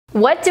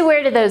What to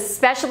wear to those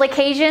special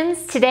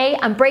occasions? Today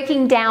I'm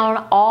breaking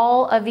down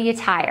all of the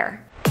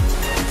attire.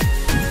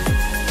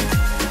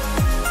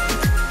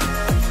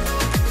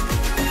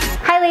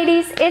 Hi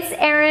ladies, it's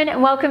Erin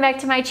and welcome back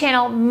to my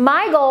channel.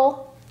 My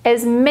goal,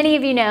 as many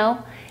of you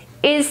know,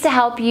 is to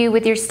help you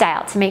with your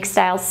style, to make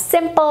style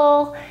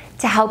simple,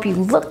 to help you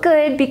look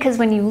good, because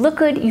when you look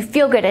good, you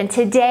feel good. And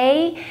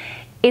today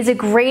is a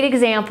great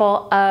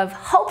example of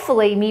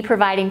hopefully me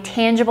providing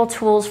tangible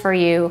tools for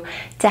you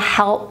to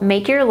help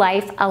make your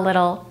life a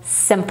little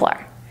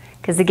simpler.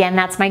 Because again,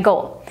 that's my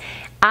goal.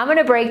 I'm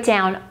gonna break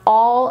down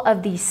all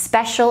of the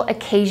special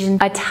occasion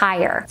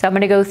attire. So I'm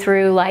gonna go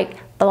through like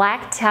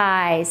black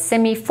tie,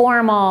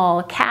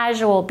 semi-formal,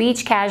 casual,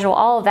 beach casual,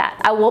 all of that.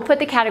 I will put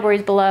the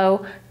categories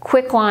below,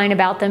 quick line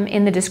about them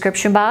in the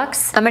description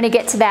box. I'm gonna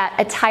get to that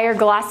attire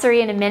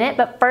glossary in a minute,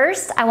 but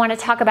first I wanna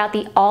talk about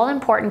the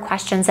all-important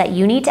questions that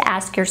you need to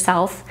ask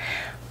yourself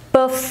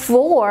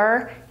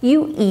before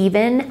you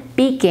even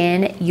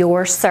begin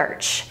your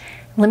search.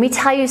 Let me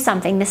tell you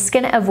something, this is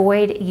gonna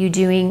avoid you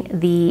doing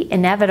the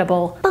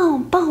inevitable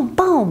boom, boom,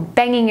 boom,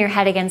 banging your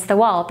head against the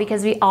wall,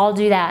 because we all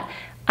do that.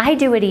 I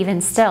do it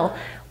even still.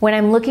 When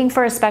I'm looking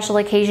for a special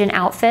occasion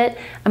outfit,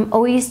 I'm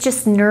always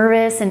just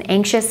nervous and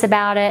anxious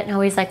about it, and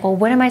always like, well,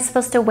 what am I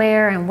supposed to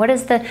wear? And what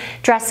is the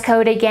dress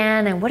code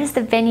again? And what is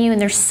the venue?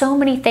 And there's so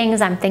many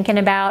things I'm thinking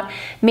about.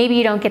 Maybe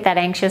you don't get that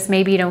anxious,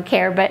 maybe you don't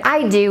care, but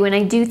I do, and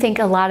I do think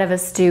a lot of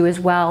us do as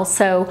well.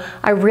 So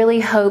I really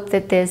hope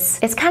that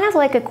it's kind of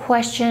like a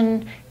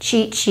question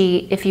cheat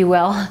sheet, if you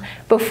will,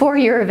 before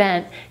your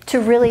event to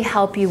really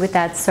help you with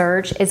that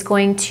search. Is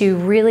going to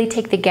really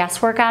take the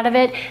guesswork out of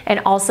it and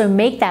also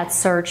make that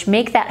search,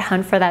 make that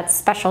hunt for that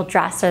special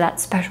dress or that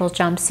special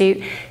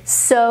jumpsuit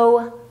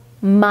so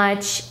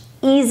much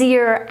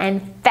easier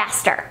and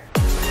faster.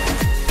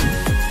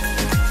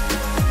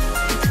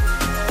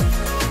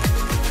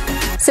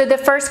 So the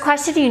first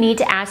question you need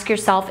to ask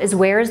yourself is,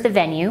 where is the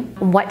venue?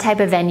 What type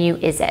of venue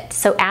is it?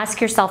 So ask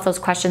yourself those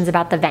questions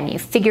about the venue,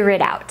 figure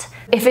it out.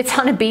 If it's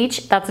on a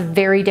beach, that's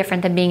very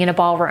different than being in a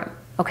ballroom,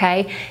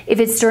 okay? If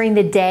it's during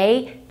the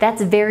day,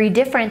 that's very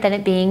different than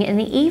it being in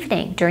the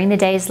evening. During the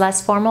day is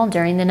less formal,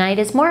 during the night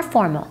is more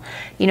formal.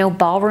 You know,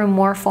 ballroom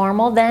more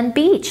formal than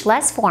beach,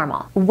 less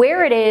formal.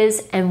 Where it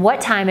is and what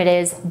time it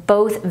is,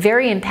 both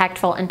very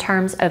impactful in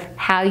terms of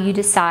how you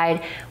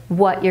decide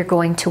what you're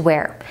going to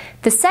wear.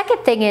 The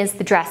second thing is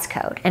the dress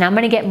code, and I'm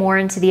gonna get more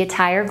into the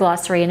attire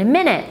glossary in a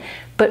minute,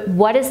 but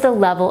what is the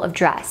level of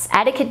dress?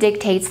 Etiquette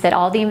dictates that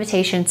all the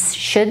invitations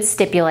should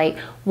stipulate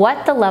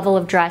what the level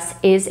of dress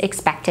is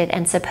expected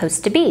and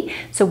supposed to be.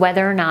 So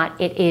whether or not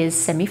it is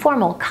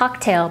semi-formal,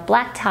 cocktail,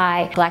 black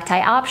tie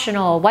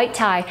optional, white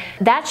tie,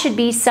 that should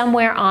be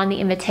somewhere on the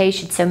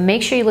invitation. So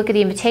make sure you look at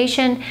the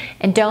invitation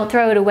and don't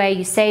throw it away.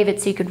 You save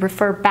it so you could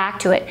refer back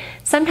to it.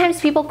 Sometimes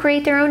people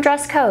create their own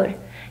dress code.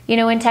 You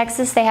know, in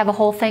Texas, they have a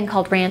whole thing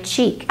called ranch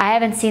chic. I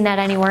haven't seen that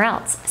anywhere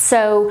else.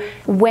 So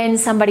when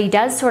somebody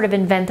does sort of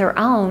invent their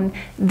own,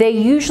 they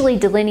usually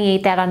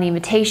delineate that on the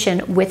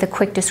invitation with a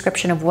quick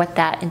description of what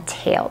that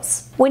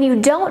entails. When you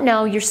don't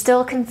know, you're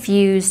still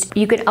confused,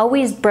 you can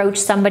always broach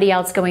somebody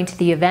else going to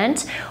the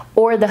event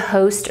or the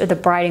host or the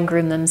bride and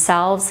groom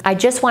themselves. I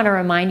just want to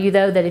remind you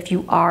though that if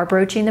you are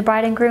broaching the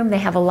bride and groom, they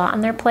have a lot on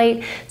their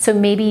plate. So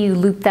maybe you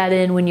loop that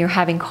in when you're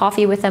having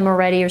coffee with them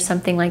already or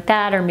something like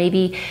that, or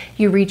maybe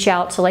you reach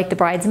out to like the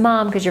bride's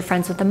mom because you're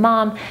friends with the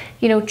mom.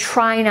 You know,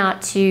 try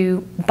not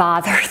to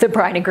bother the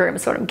bride and groom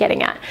is what I'm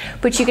getting at.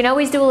 But you can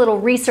always do a little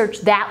research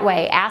that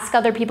way. Ask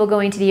other people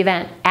going to the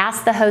event.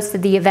 Ask the host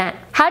of the event.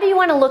 How do you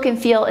want to look and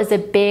feel is a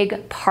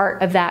big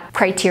part of that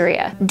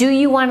criteria. Do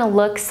you want to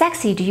look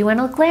sexy? Do you want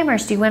to look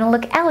glamorous? Do you want to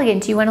look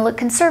elegant? Do you want to look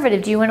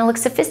conservative? Do you want to look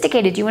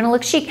sophisticated? Do you want to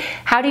look chic?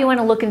 How do you want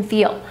to look and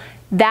feel?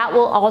 That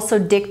will also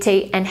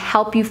dictate and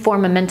help you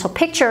form a mental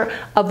picture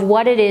of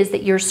what it is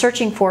that you're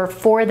searching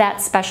for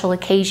that special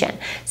occasion.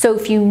 So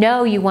if you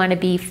know you want to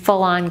be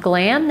full-on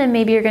glam, then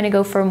maybe you're going to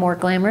go for a more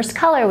glamorous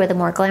color with a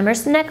more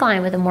glamorous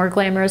neckline, with a more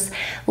glamorous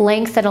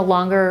length and a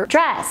longer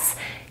dress.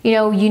 You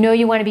know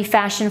you want to be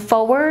fashion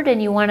forward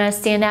and you want to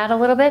stand out a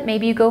little bit,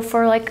 maybe you go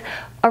for like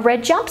a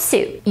red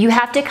jumpsuit. You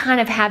have to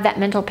kind of have that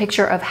mental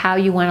picture of how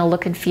you want to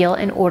look and feel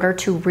in order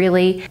to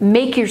really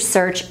make your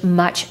search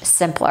much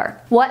simpler.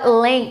 What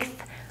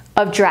length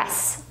of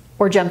dress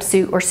or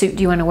jumpsuit or suit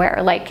do you want to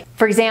wear? Like,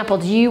 for example,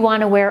 do you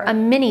want to wear a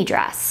mini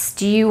dress?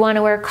 Do you want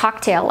to wear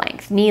cocktail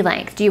length, knee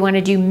length? Do you want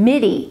to do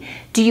midi?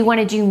 Do you want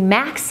to do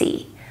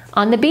maxi?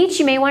 On the beach,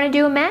 you may want to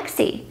do a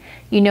maxi.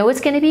 You know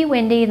it's going to be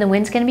windy and the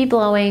wind's going to be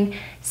blowing,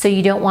 so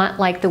you don't want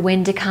like the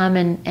wind to come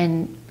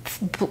and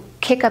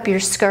kick up your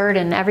skirt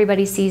and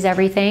everybody sees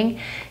everything.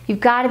 You've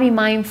got to be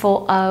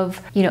mindful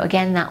of, you know,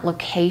 again, that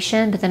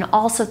location, but then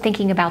also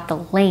thinking about the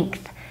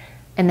length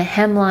and the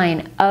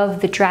hemline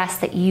of the dress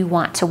that you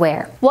want to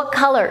wear. What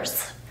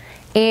colors?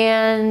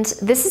 And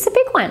this is a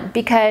big one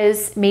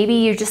because maybe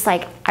you're just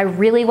like, I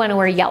really want to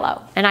wear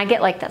yellow. And I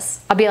get like this.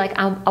 I'll be like,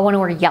 I want to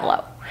wear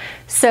yellow.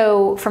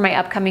 So for my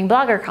upcoming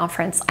blogger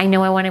conference, I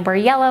know I want to wear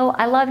yellow.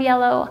 I love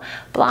yellow,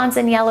 blondes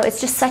and yellow. It's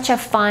just such a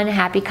fun,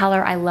 happy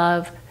color. I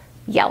love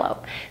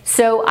yellow.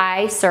 So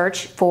I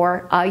search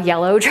for a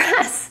yellow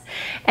dress,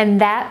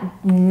 and that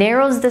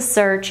narrows the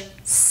search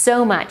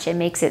so much. It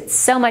makes it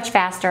so much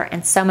faster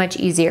and so much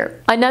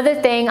easier. Another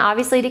thing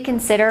obviously to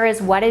consider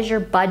is, what is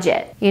your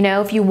budget? You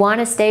know, if you want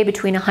to stay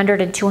between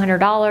 $100 and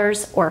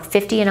 $200 or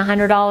 $50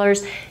 and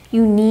 $100,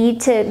 you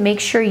need to make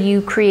sure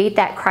you create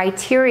that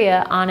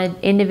criteria on an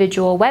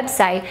individual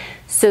website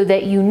so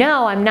that you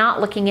know, I'm not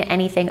looking at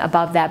anything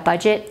above that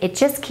budget. It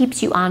just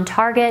keeps you on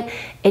target.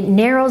 It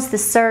narrows the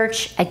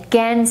search,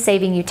 again,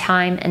 saving you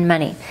time and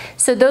money.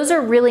 So those are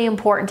really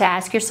important to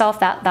ask yourself,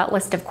 that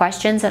list of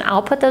questions, and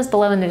I'll put those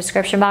below in the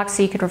description box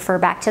so you can refer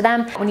back to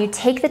them. When you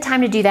take the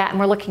time to do that, and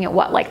we're looking at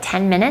what, like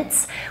 10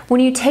 minutes?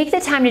 When you take the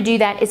time to do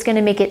that, it's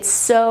gonna make it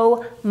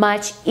so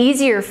much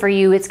easier for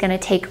you. It's gonna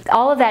take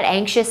all of that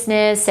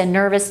anxiousness and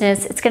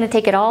nervousness, it's gonna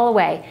take it all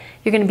away.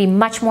 You're gonna be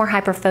much more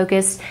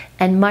hyper-focused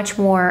and much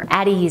more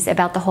at ease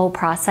about the whole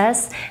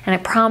process. And I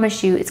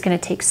promise you, it's gonna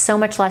take so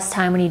much less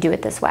time when you do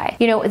it this way.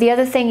 You know, the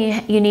other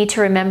thing you need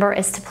to remember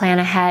is to plan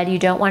ahead. You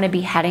don't wanna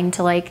be heading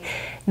to like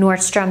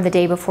Nordstrom the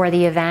day before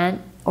the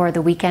event or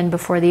the weekend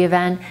before the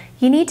event.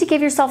 You need to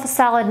give yourself a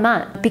solid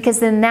month, because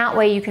then that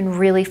way you can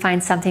really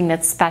find something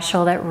that's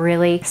special, that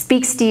really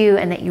speaks to you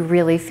and that you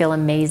really feel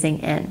amazing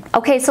in.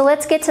 Okay, so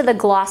let's get to the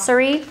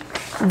glossary,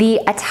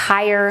 the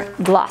Attire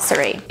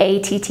Glossary,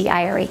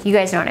 A-T-T-I-R-E. You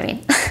guys know what I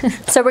mean.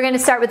 So we're gonna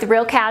start with the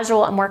real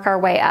casual and work our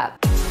way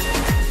up.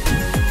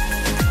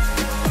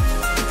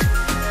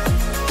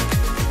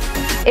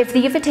 If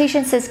the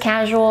invitation says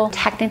casual,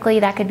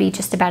 technically that could be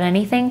just about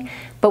anything,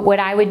 but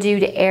what I would do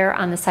to err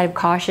on the side of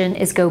caution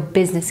is go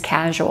business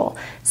casual.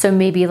 So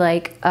maybe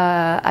like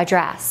a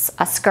dress,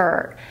 a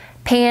skirt,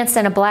 pants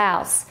and a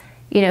blouse,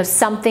 you know,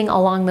 something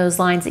along those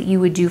lines that you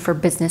would do for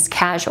business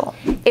casual.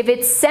 If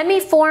it's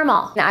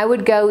semi-formal, I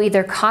would go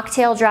either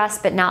cocktail dress,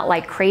 but not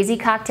like crazy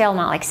cocktail,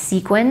 not like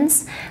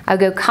sequins. I would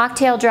go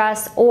cocktail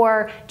dress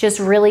or just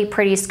really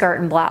pretty skirt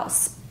and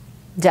blouse.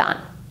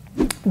 Done.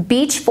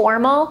 Beach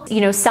formal,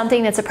 you know,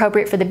 something that's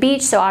appropriate for the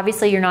beach. So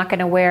obviously you're not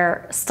gonna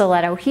wear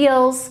stiletto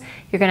heels.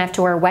 You're gonna have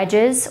to wear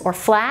wedges or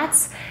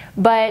flats,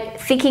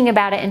 but thinking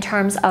about it in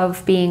terms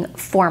of being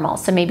formal.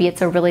 So maybe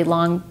it's a really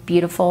long,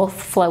 beautiful,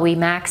 flowy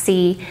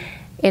maxi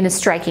in a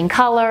striking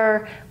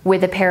color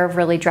with a pair of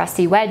really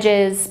dressy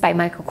wedges by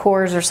Michael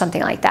Kors or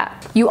something like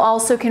that. You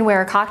also can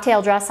wear a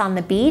cocktail dress on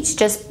the beach.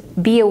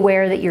 Just be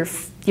aware that your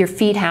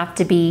feet have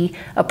to be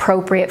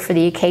appropriate for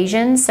the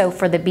occasion. So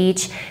for the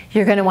beach,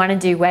 you're gonna wanna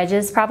do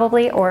wedges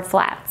probably or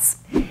flats.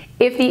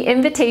 If the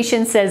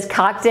invitation says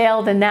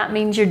cocktail, then that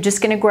means you're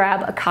just gonna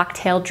grab a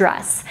cocktail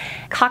dress.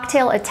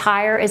 Cocktail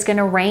attire is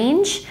gonna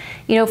range,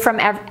 you know, from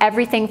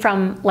everything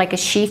from like a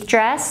sheath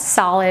dress,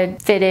 solid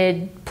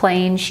fitted,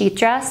 plain sheath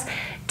dress,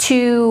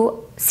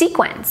 to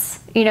sequins.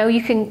 You know,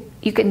 you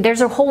can,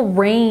 there's a whole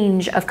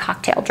range of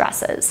cocktail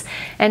dresses.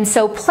 And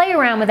so play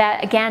around with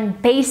that, again,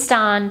 based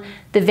on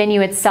the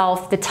venue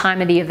itself, the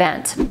time of the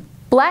event.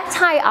 Black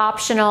tie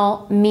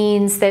optional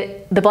means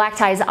that the black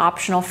tie is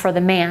optional for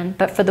the man,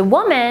 but for the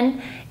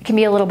woman, it can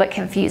be a little bit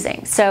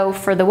confusing. So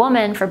for the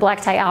woman, for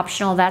black tie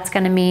optional, that's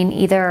gonna mean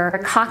either a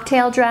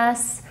cocktail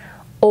dress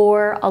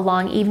or a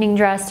long evening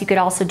dress. You could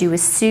also do a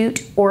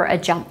suit or a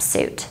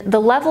jumpsuit.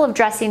 The level of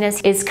dressiness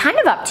is kind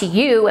of up to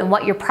you and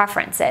what your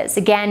preference is.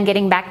 Again,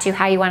 getting back to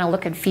how you wanna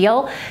look and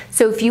feel.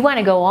 So if you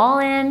wanna go all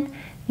in,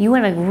 you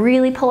wanna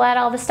really pull out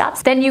all the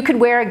stops, then you could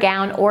wear a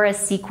gown or a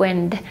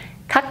sequined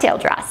cocktail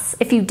dress.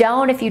 If you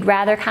don't, if you'd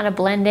rather kind of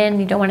blend in,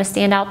 you don't wanna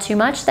stand out too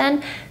much,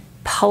 then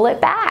pull it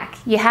back.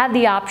 You have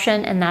the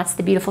option, and that's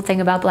the beautiful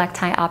thing about black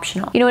tie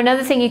optional. You know,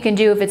 another thing you can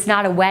do if it's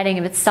not a wedding,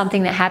 if it's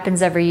something that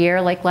happens every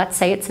year, like let's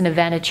say it's an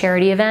event, a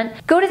charity event,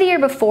 go to the year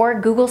before,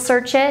 Google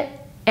search it,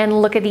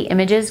 and look at the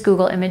images,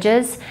 Google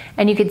images,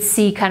 and you could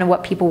see kind of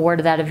what people wore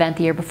to that event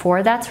the year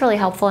before. That's really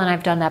helpful, and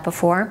I've done that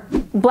before.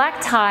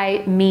 Black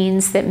tie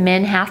means that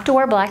men have to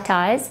wear black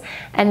ties,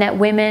 and that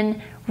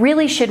women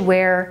really should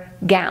wear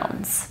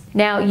gowns.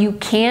 Now, you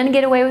can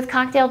get away with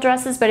cocktail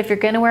dresses, but if you're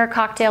gonna wear a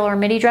cocktail or a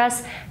midi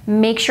dress,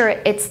 make sure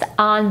it's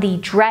on the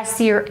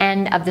dressier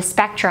end of the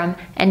spectrum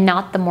and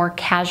not the more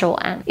casual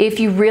end. If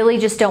you really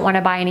just don't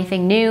wanna buy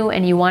anything new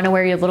and you wanna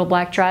wear your little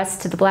black dress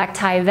to the black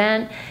tie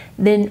event,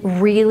 then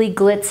really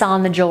glitz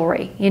on the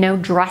jewelry. You know,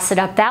 dress it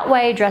up that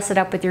way, dress it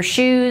up with your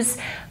shoes,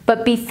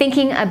 but be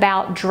thinking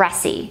about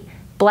dressy.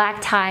 Black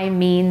tie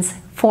means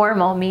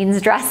formal,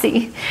 means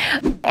dressy.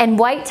 And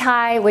white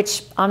tie,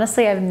 which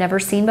honestly I've never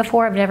seen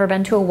before, I've never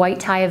been to a white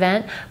tie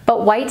event,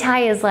 but white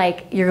tie is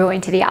like you're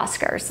going to the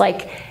Oscars.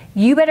 Like,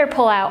 you better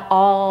pull out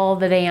all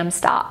the damn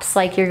stops.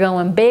 Like, you're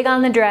going big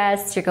on the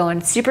dress, you're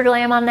going super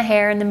glam on the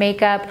hair and the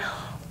makeup,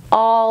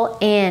 all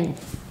in.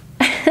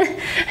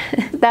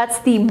 That's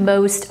the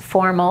most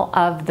formal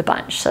of the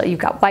bunch. So you've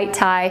got white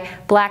tie,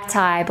 black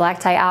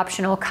tie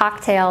optional,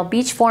 cocktail,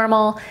 beach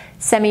formal,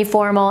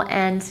 semi-formal,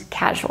 and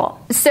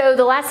casual. So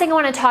the last thing I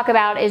want to talk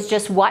about is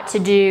just what to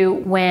do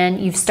when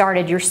you've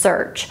started your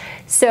search.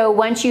 So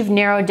once you've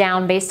narrowed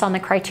down based on the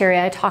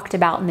criteria I talked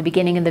about in the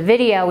beginning of the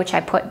video, which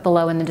I put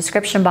below in the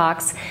description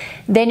box,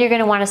 then you're going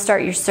to want to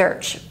start your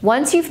search.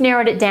 Once you've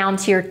narrowed it down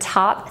to your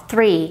top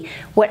 3,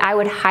 what I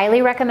would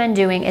highly recommend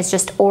doing is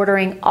just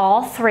ordering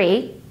all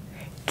 3,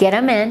 get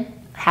them in,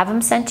 have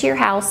them sent to your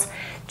house,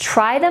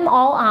 try them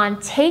all on,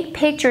 take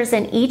pictures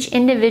in each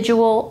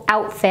individual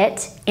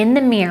outfit in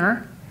the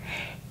mirror,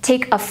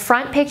 take a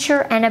front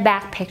picture and a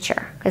back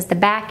picture, because the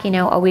back, you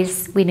know,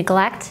 always we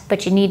neglect,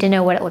 but you need to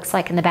know what it looks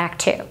like in the back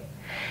too.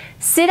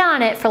 Sit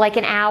on it for like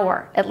an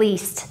hour at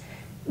least.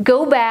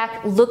 Go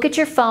back, look at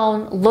your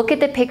phone, look at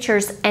the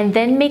pictures, and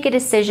then make a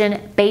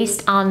decision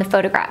based on the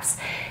photographs.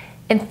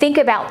 And think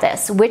about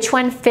this, which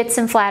one fits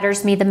and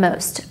flatters me the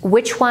most?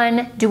 Which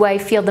one do I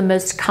feel the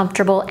most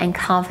comfortable and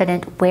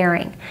confident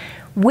wearing?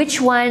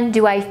 Which one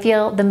do I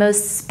feel the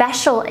most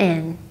special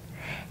in?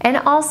 And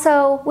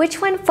also,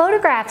 which one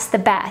photographs the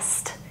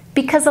best?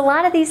 Because a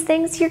lot of these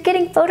things you're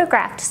getting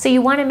photographed, so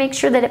you want to make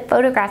sure that it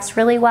photographs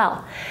really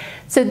well.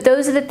 So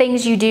those are the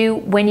things you do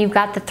when you've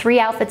got the 3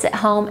 outfits at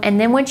home, and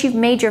then once you've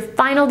made your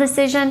final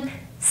decision,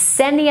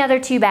 send the other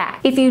 2 back.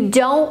 If you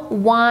don't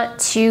want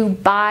to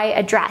buy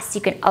a dress,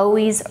 you can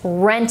always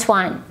rent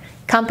one.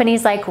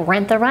 Companies like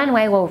Rent the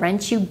Runway will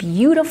rent you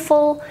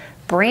beautiful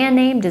brand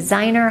name,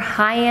 designer,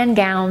 high-end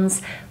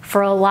gowns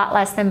for a lot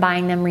less than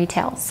buying them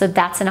retail. So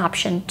that's an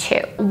option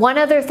too. One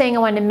other thing I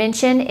wanted to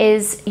mention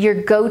is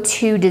your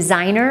go-to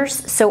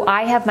designers. So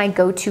I have my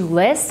go-to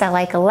list. I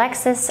like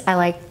Alexis, I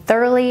like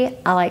Thoroughly,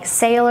 I like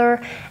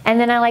Sailor, and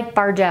then I like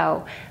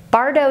Bardot.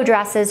 Bardot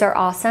dresses are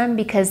awesome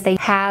because they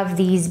have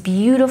these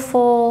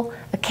beautiful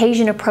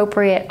occasion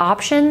appropriate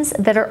options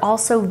that are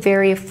also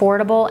very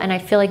affordable and I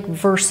feel like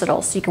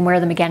versatile, so you can wear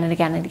them again and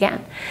again and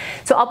again.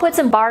 So I'll put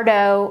some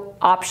Bardot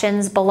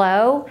options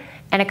below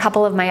and a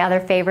couple of my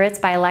other favorites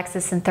by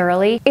Alexis and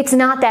Thoroughly. It's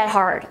not that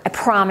hard, I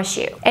promise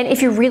you. And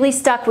if you're really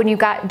stuck when you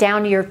got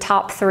down to your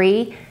top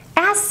 3,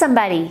 ask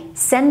somebody,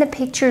 send the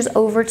pictures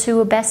over to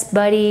a best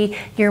buddy,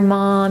 your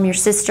mom, your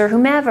sister,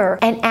 whomever,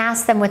 and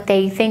ask them what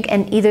they think,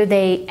 and either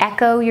they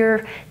echo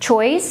your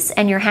choice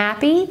and you're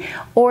happy,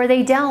 or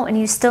they don't and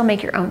you still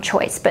make your own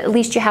choice, but at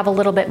least you have a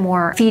little bit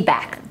more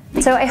feedback.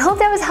 So I hope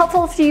that was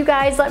helpful to you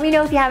guys. Let me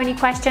know if you have any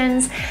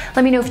questions.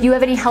 Let me know if you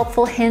have any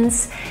helpful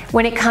hints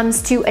when it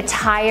comes to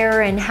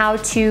attire and how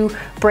to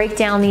break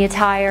down the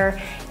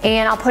attire.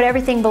 And I'll put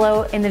everything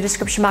below in the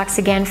description box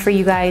again for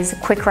you guys,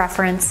 quick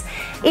reference.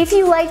 If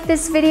you like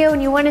this video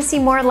and you want to see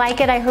more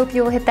like it, I hope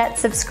you'll hit that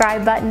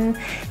subscribe button.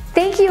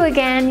 Thank you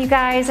again, you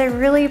guys. I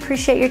really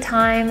appreciate your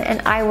time,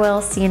 and I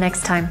will see you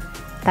next time.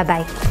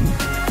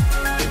 Bye-bye.